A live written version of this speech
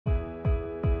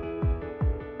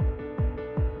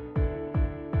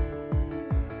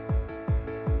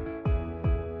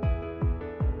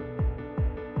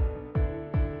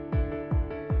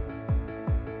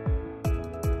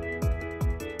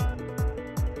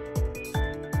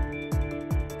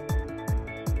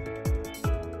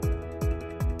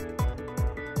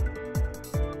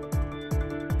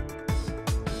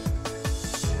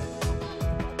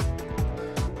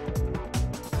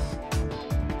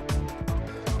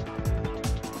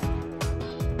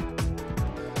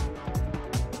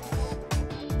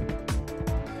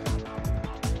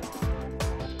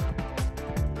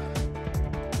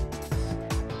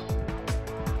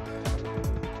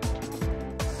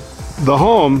The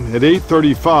home at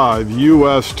 835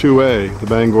 US 2A, the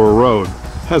Bangor Road,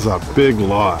 has a big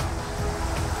lot.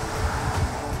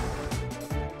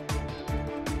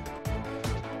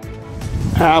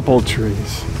 Apple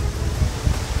trees,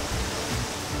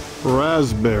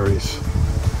 raspberries,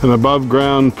 an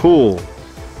above-ground pool,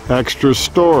 extra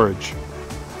storage,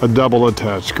 a double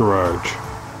attached garage.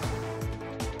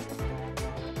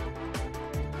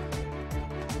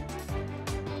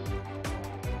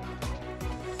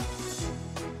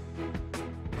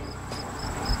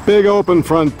 Big open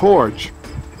front porch,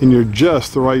 and you're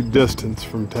just the right distance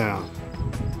from town.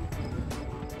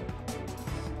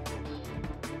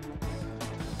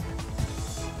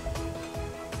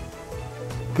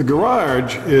 The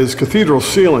garage is cathedral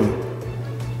ceiling,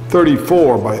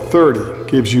 34 by 30,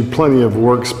 gives you plenty of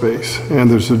workspace, and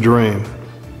there's a drain.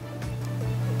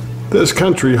 This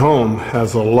country home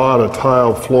has a lot of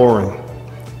tile flooring,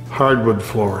 hardwood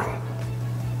flooring.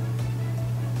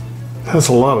 Has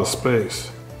a lot of space.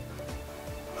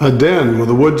 A den with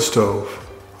a wood stove,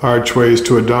 archways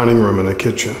to a dining room and a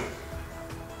kitchen.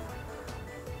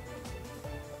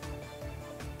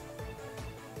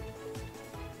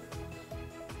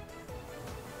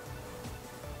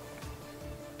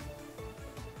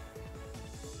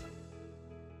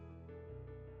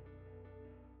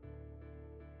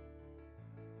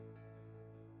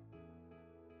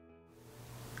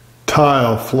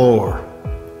 Tile floor,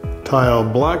 tile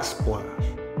black splash.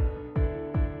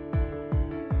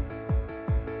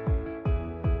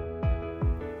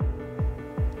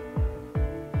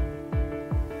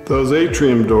 Those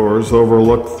atrium doors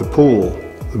overlook the pool,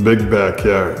 the big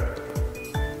backyard.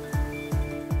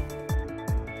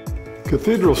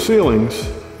 Cathedral ceilings,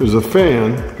 there's a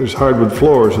fan, there's hardwood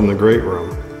floors in the great room.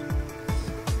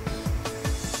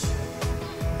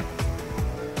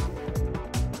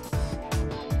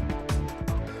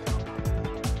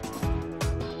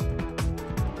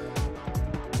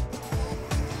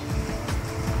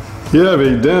 You have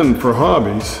a den for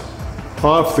hobbies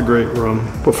off the great room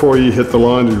before you hit the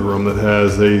laundry room that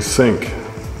has a sink.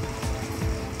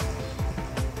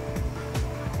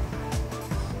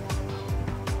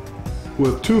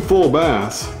 With 2 full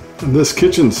baths and this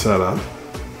kitchen setup,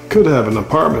 you could have an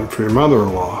apartment for your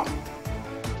mother-in-law.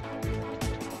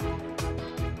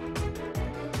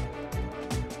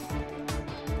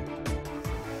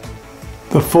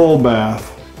 The full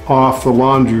bath off the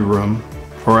laundry room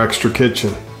or extra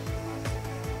kitchen.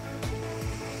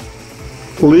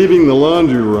 Leaving the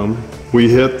laundry room, we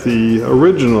hit the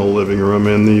original living room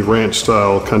in the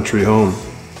ranch-style country home.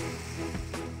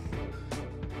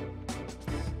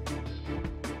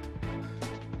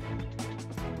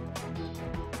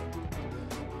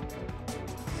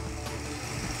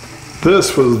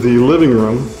 This was the living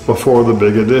room before the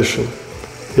big addition.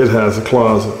 It has a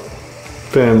closet,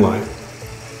 fan light,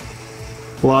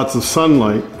 lots of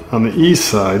sunlight on the east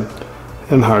side,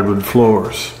 and hardwood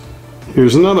floors.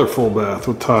 Here's another full bath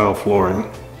with tile flooring.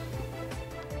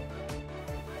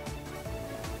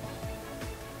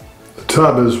 The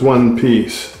tub is one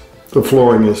piece. The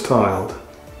flooring is tiled.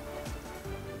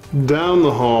 Down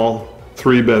the hall,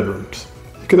 3 bedrooms.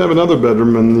 You can have another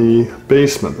bedroom in the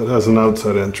basement that has an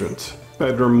outside entrance.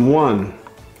 Bedroom 1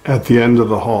 at the end of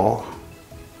the hall.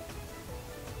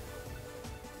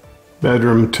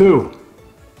 Bedroom 2.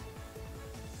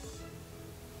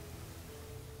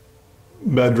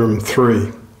 Bedroom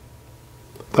 3.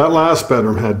 That last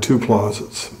bedroom had 2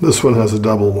 closets. This one has a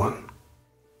double one.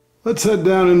 Let's head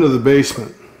down into the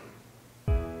basement.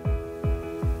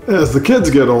 As the kids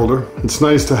get older, it's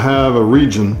nice to have a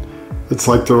region that's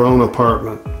like their own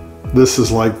apartment. This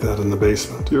is like that in the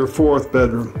basement. Your 4th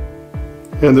bedroom.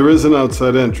 And there is an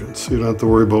outside entrance, so you don't have to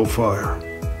worry about fire.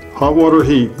 Hot water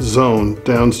heat zone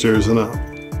downstairs and up.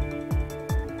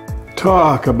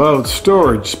 Talk about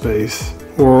storage space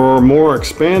or more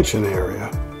expansion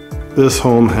area. This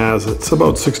home has it. It's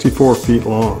about 64 feet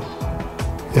long.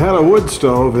 You had a wood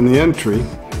stove in the entry.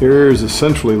 Here's a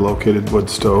centrally located wood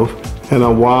stove and a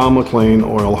Wow McLean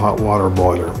oil hot water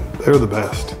boiler. They're the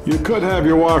best. You could have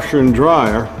your washer and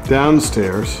dryer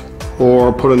downstairs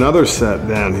or put another set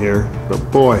down here,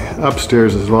 but boy,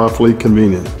 upstairs is awfully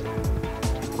convenient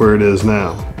where it is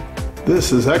now.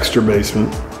 This is extra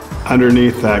basement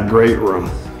underneath that great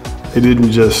room. They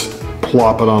didn't just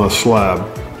plop it on a slab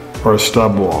or a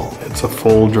stub wall. It's a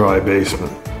full dry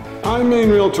basement. I'm Maine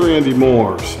Realtor Andy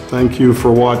Moores. Thank you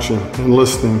for watching and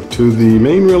listening to the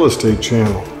Maine Real Estate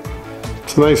channel.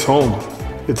 It's a nice home.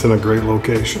 It's in a great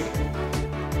location.